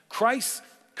compassion, Christ's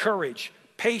courage,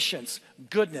 patience,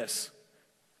 goodness,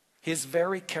 his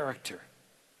very character.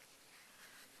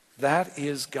 That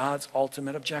is God's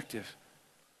ultimate objective.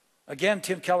 Again,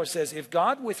 Tim Keller says, if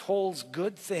God withholds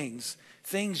good things,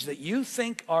 things that you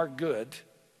think are good,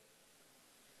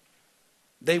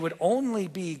 they would only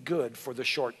be good for the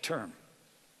short term.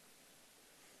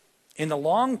 In the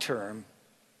long term,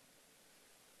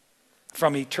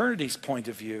 from eternity's point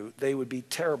of view, they would be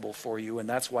terrible for you, and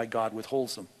that's why God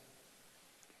withholds them.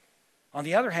 On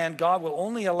the other hand, God will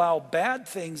only allow bad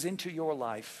things into your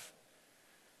life,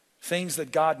 things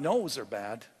that God knows are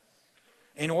bad,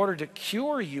 in order to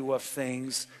cure you of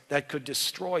things that could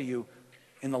destroy you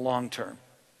in the long term.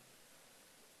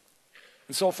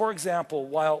 And so, for example,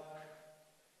 while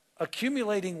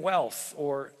accumulating wealth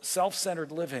or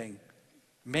self-centered living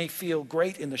may feel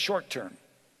great in the short term,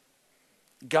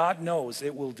 God knows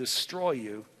it will destroy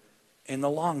you in the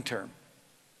long term.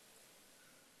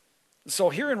 So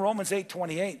here in Romans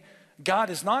 8:28, God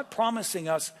is not promising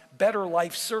us better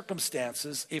life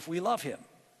circumstances if we love him.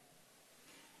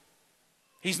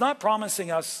 He's not promising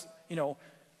us,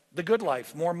 the good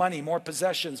life, more money, more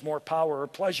possessions, more power or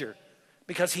pleasure.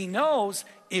 Because he knows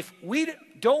if we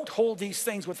don't hold these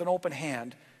things with an open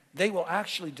hand, they will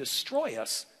actually destroy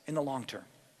us in the long term.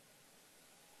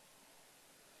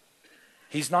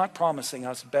 He's not promising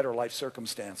us better life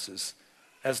circumstances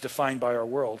as defined by our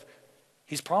world.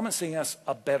 He's promising us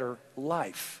a better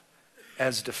life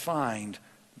as defined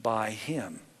by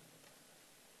him.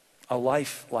 A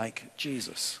life like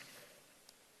Jesus.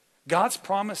 God's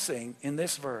promising in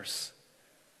this verse,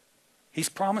 he's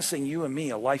promising you and me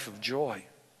a life of joy,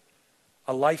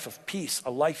 a life of peace,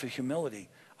 a life of humility,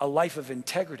 a life of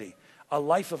integrity, a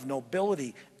life of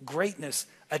nobility, greatness,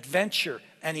 adventure,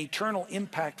 and eternal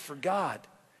impact for God.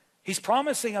 He's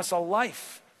promising us a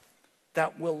life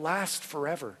that will last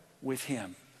forever with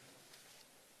him.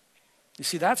 You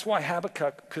see, that's why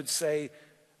Habakkuk could say,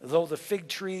 though the fig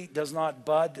tree does not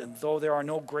bud, and though there are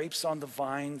no grapes on the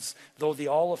vines, though the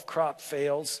olive crop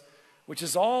fails, which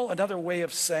is all another way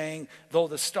of saying, though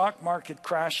the stock market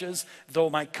crashes,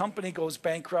 though my company goes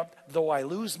bankrupt, though I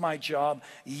lose my job,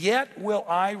 yet will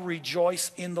I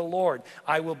rejoice in the Lord.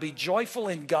 I will be joyful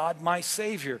in God, my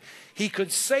Savior. He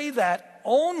could say that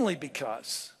only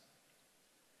because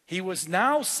he was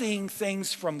now seeing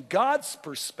things from God's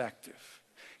perspective.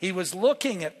 He was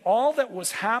looking at all that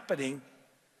was happening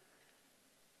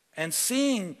and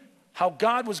seeing how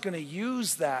God was going to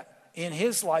use that in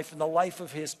his life and the life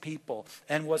of his people,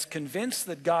 and was convinced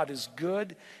that God is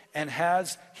good and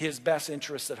has his best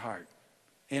interests at heart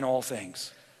in all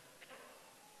things.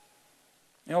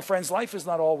 You know, friends, life is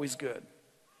not always good.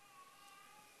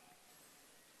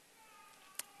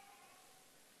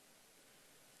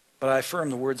 But I affirm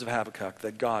the words of Habakkuk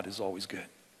that God is always good.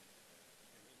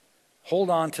 Hold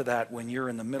on to that when you're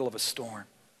in the middle of a storm.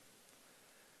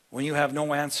 When you have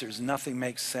no answers, nothing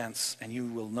makes sense, and you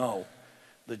will know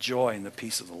the joy and the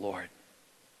peace of the Lord.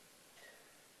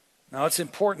 Now, it's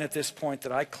important at this point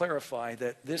that I clarify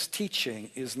that this teaching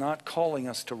is not calling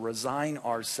us to resign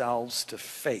ourselves to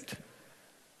fate,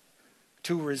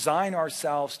 to resign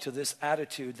ourselves to this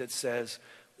attitude that says,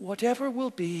 whatever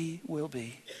will be, will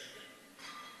be.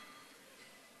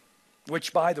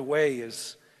 Which, by the way,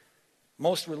 is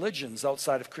most religions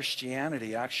outside of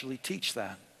Christianity actually teach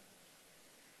that.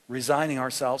 Resigning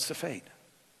ourselves to fate.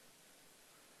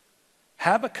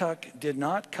 Habakkuk did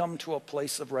not come to a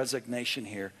place of resignation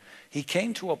here. He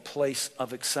came to a place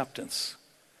of acceptance.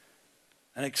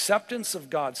 An acceptance of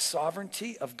God's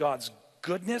sovereignty, of God's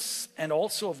goodness, and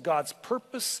also of God's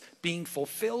purpose being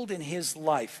fulfilled in his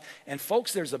life. And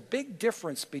folks, there's a big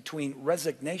difference between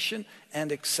resignation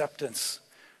and acceptance.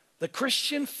 The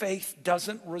Christian faith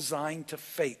doesn't resign to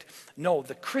fate. No,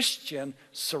 the Christian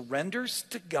surrenders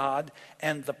to God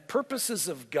and the purposes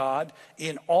of God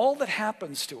in all that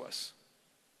happens to us.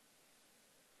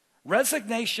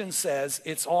 Resignation says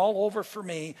it's all over for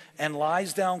me and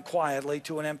lies down quietly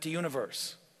to an empty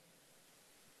universe.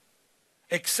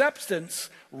 Acceptance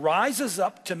rises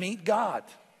up to meet God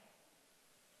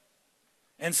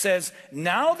and says,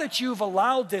 now that you've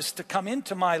allowed this to come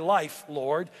into my life,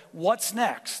 Lord, what's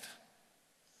next?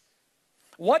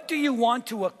 What do you want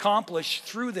to accomplish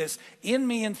through this, in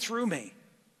me and through me?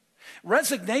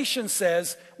 Resignation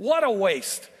says, what a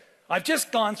waste. I've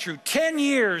just gone through 10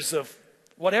 years of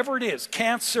whatever it is,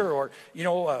 cancer or,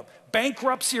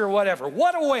 bankruptcy or whatever.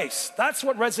 What a waste. That's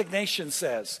what resignation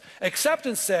says.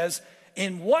 Acceptance says,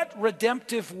 in what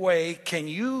redemptive way can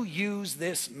you use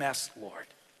this mess, Lord?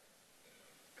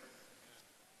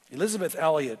 Elizabeth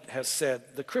Elliot has said,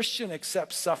 the Christian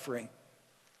accepts suffering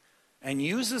and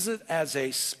uses it as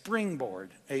a springboard,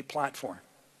 a platform.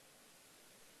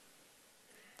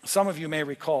 Some of you may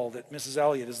recall that Mrs.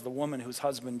 Elliot is the woman whose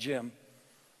husband, Jim,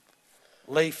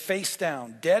 lay face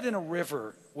down, dead in a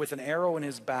river with an arrow in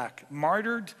his back,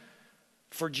 martyred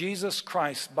for Jesus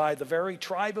Christ by the very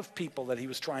tribe of people that he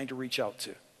was trying to reach out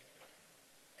to.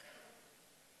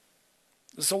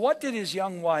 So what did his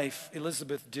young wife,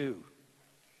 Elizabeth, do?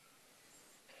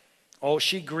 Oh,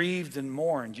 she grieved and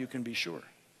mourned, you can be sure.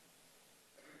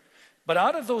 But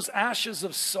out of those ashes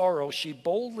of sorrow, she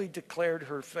boldly declared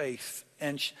her faith.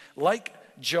 And like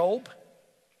Job,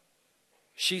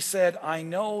 she said, I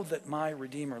know that my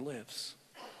Redeemer lives.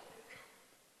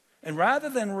 And rather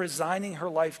than resigning her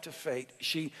life to fate,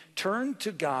 she turned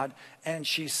to God and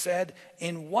she said,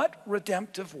 in what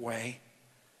redemptive way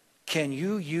can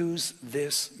you use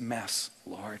this mess,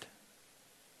 Lord?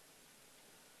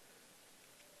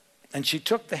 And she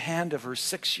took the hand of her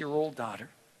 6-year-old daughter.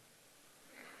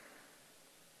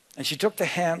 And she took the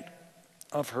hand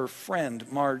of her friend,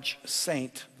 Marge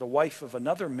Saint, the wife of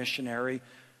another missionary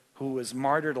who was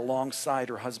martyred alongside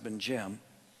her husband, Jim.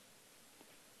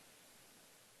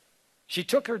 She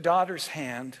took her daughter's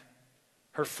hand,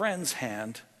 her friend's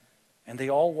hand, and they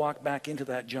all walked back into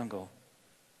that jungle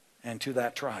and to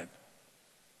that tribe.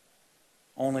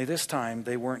 Only this time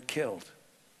they weren't killed.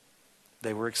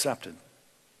 They were accepted.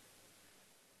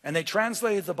 And they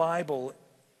translated the Bible,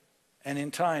 and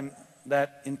in time,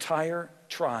 that entire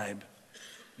tribe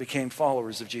became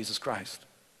followers of Jesus Christ.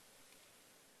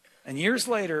 And years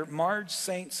later, Marge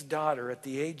Saint's daughter, at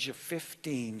the age of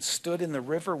 15, stood in the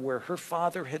river where her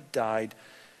father had died,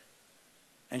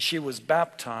 and she was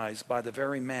baptized by the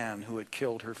very man who had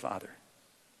killed her father.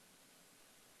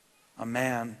 A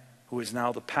man who is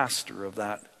now the pastor of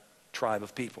that tribe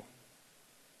of people.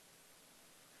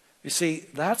 You see,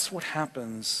 that's what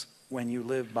happens when you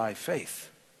live by faith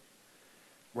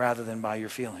rather than by your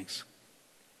feelings.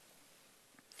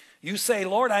 You say,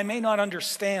 Lord, I may not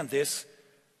understand this,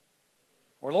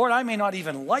 or Lord, I may not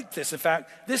even like this. In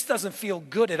fact, this doesn't feel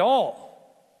good at all.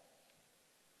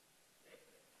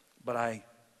 But I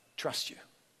trust you.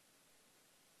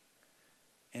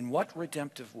 In what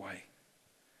redemptive way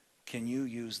can you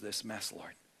use this mess,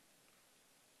 Lord?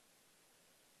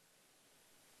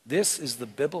 This is the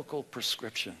biblical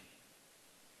prescription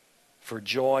for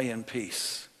joy and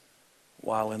peace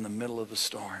while in the middle of the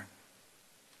storm.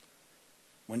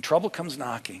 When trouble comes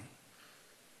knocking,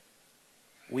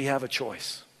 we have a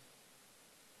choice.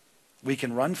 We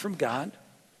can run from God.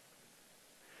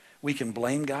 We can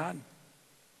blame God.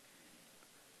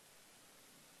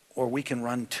 Or we can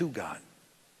run to God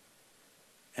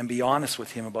and be honest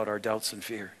with Him about our doubts and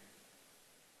fear.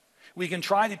 We can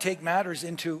try to take matters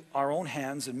into our own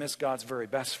hands and miss God's very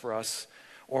best for us,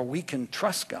 or we can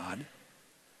trust God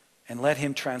and let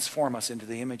Him transform us into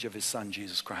the image of His Son,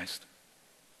 Jesus Christ.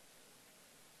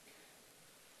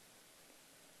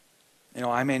 You know,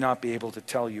 I may not be able to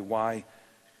tell you why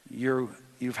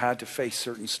you've had to face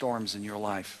certain storms in your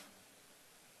life.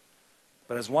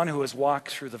 But as one who has walked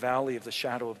through the valley of the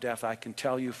shadow of death, I can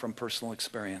tell you from personal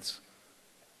experience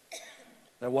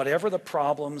that whatever the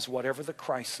problems, whatever the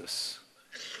crisis,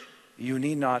 you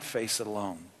need not face it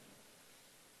alone.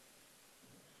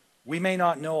 We may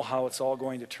not know how it's all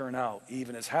going to turn out,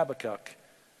 even as Habakkuk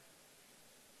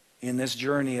in this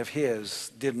journey of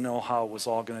his didn't know how it was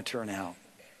all going to turn out.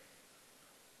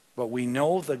 But we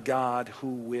know the God who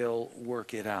will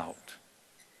work it out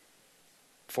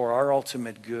for our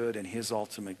ultimate good and His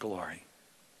ultimate glory.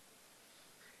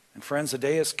 And friends, the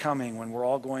day is coming when we're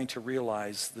all going to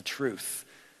realize the truth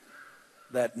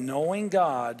that knowing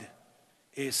God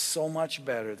is so much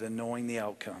better than knowing the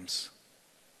outcomes.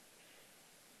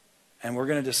 And we're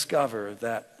going to discover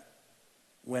that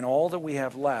when all that we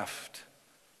have left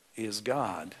is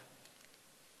God,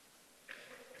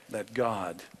 that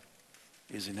God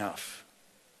is enough.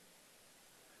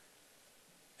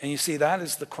 And you see, that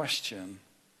is the question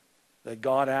that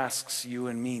God asks you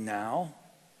and me now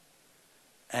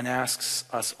and asks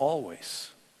us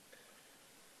always.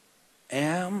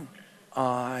 Am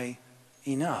I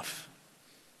enough?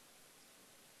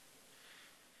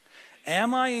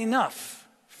 Am I enough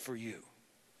for you?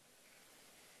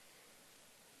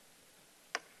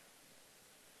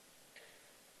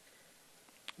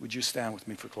 Would you stand with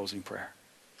me for closing prayer?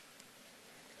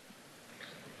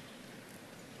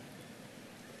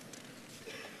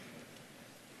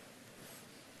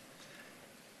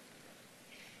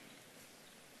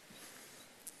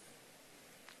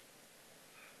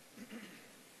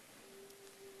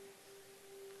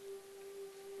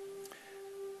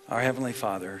 Our Heavenly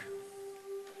Father,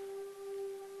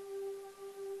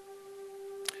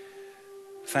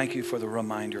 thank you for the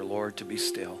reminder, Lord, to be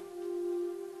still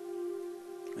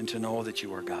and to know that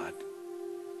you are God.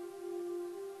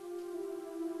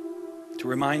 To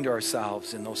remind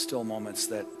ourselves in those still moments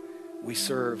that we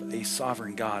serve a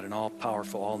sovereign God, an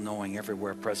all-powerful, all-knowing,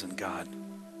 everywhere present God,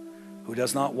 who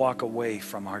does not walk away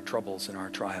from our troubles and our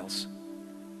trials,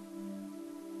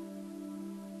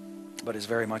 but is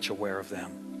very much aware of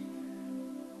them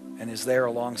and is there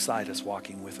alongside us,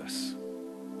 walking with us.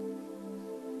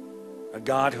 A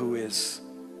God who is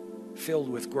filled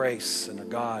with grace and a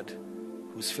God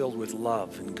who's filled with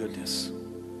love and goodness.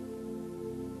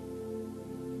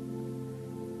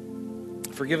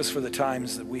 Forgive us for the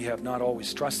times that we have not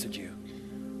always trusted you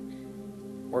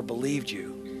or believed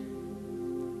you.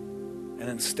 And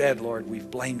instead, Lord, we've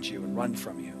blamed you and run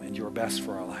from you and your best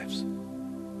for our lives.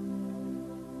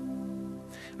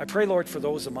 I pray, Lord, for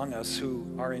those among us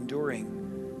who are enduring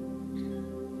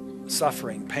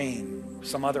suffering, pain,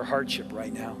 some other hardship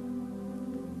right now.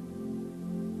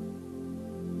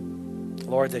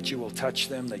 Lord, that you will touch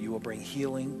them, that you will bring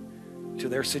healing to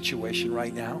their situation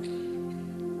right now.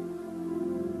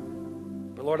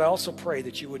 But Lord, I also pray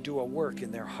that you would do a work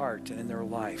in their heart and in their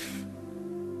life,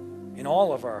 in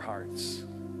all of our hearts,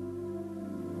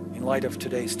 in light of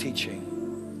today's teaching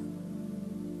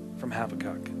from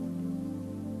Habakkuk.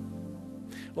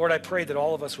 Lord, I pray that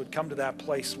all of us would come to that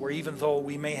place where even though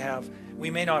we may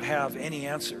not have any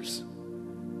answers,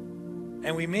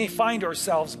 and we may find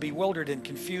ourselves bewildered and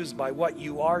confused by what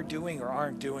you are doing or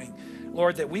aren't doing,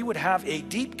 Lord, that we would have a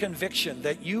deep conviction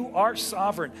that you are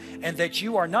sovereign and that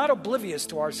you are not oblivious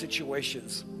to our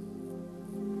situations.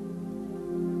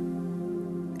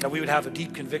 That we would have a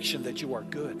deep conviction that you are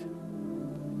good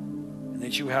and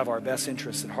that you have our best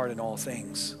interests at heart in all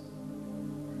things.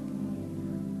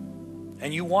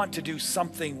 And you want to do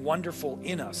something wonderful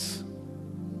in us,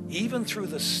 even through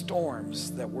the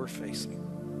storms that we're facing.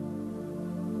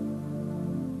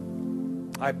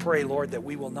 I pray, Lord, that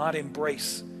we will not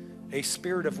embrace a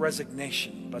spirit of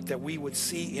resignation, but that we would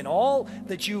see in all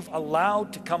that you've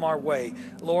allowed to come our way,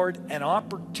 Lord, an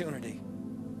opportunity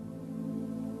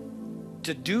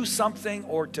to do something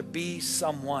or to be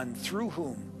someone through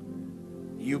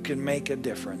whom you can make a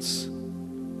difference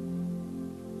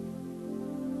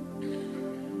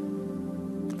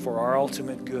for our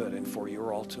ultimate good and for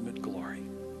your ultimate glory.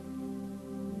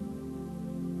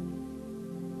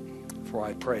 For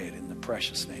I pray it in the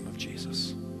precious name of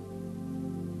Jesus.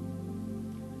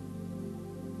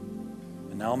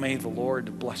 And now may the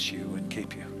Lord bless you and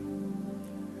keep you.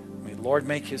 May the Lord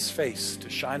make his face to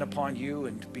shine upon you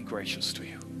and to be gracious to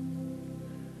you.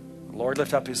 The Lord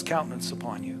lift up his countenance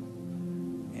upon you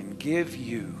and give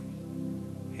you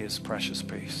his precious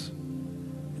peace.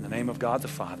 In the name of God the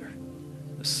Father,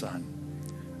 the Son,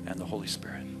 and the Holy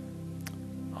Spirit.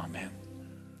 Amen.